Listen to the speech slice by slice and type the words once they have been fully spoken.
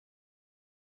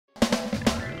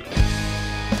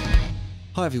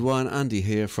Hi everyone, Andy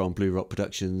here from Blue Rock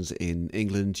Productions in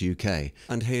England, UK.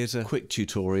 And here's a quick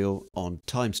tutorial on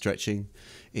time stretching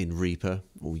in Reaper,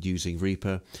 or using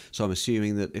Reaper. So I'm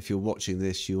assuming that if you're watching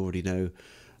this, you already know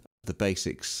the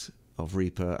basics of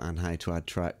Reaper and how to add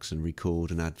tracks and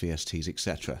record and add VSTs,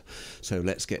 etc. So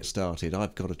let's get started.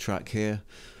 I've got a track here,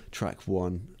 track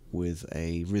 1, with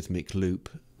a rhythmic loop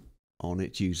on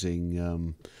it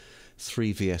using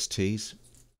 3 VSTs.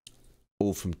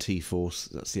 All from T-Force,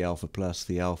 that's the Alpha Plus,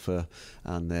 the Alpha,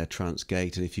 and their Trance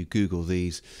Gate. And if you Google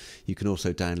these, you can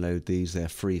also download these. They're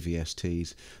free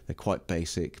VSTs. They're quite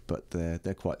basic, but they're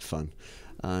quite fun.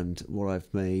 And what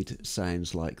I've made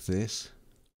sounds like this.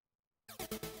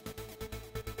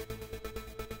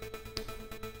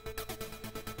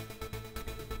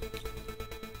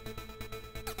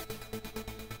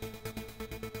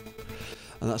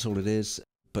 And that's all it is.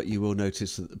 But you will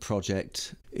notice that the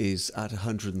project is at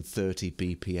 130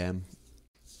 BPM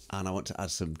and I want to add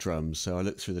some drums. So I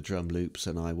looked through the drum loops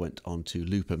and I went on to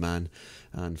Looperman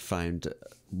and found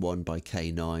one by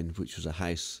K9, which was a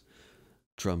house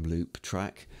drum loop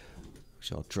track,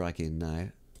 which I'll drag in now.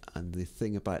 And the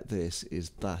thing about this is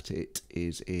that it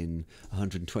is in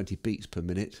 120 beats per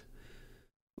minute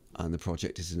and the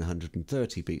project is in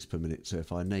 130 beats per minute. So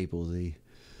if I enable the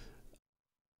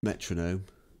metronome,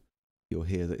 you'll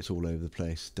hear that it's all over the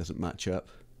place, doesn't match up.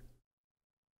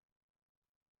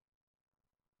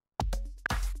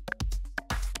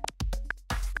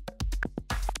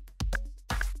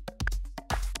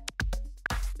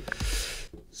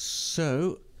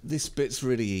 So this bit's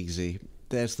really easy.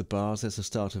 There's the bars, there's the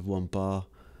start of one bar.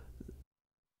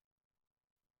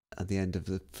 At the end of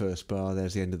the first bar,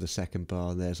 there's the end of the second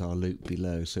bar, and there's our loop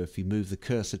below. So if you move the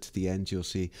cursor to the end, you'll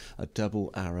see a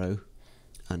double arrow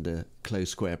and a closed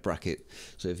square bracket.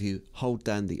 So if you hold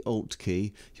down the Alt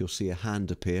key, you'll see a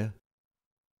hand appear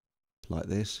like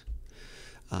this.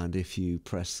 And if you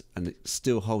press, and it's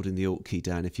still holding the Alt key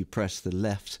down, if you press the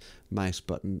left mouse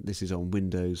button, this is on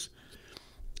Windows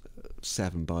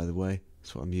 7 by the way,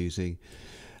 that's what I'm using,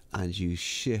 and you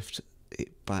shift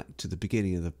it back to the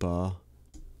beginning of the bar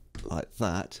like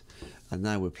that, and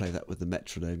now we'll play that with the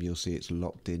metronome, you'll see it's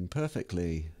locked in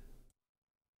perfectly.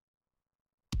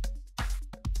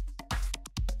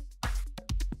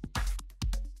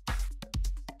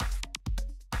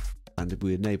 And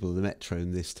we enable the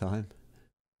metronome this time.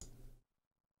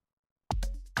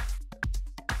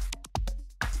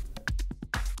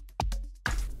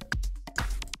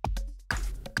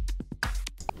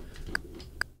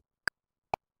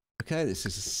 Okay, this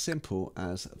is as simple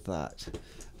as that.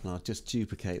 And I'll just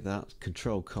duplicate that,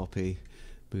 Control copy,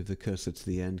 move the cursor to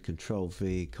the end, Control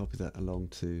V, copy that along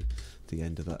to the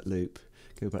end of that loop,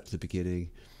 go back to the beginning,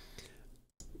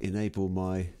 enable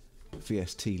my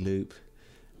VST loop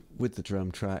with the drum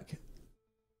track,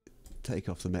 take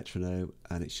off the metronome,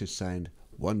 and it should sound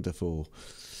wonderful.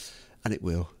 And it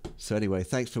will. So anyway,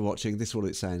 thanks for watching. This is what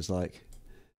it sounds like.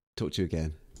 Talk to you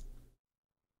again.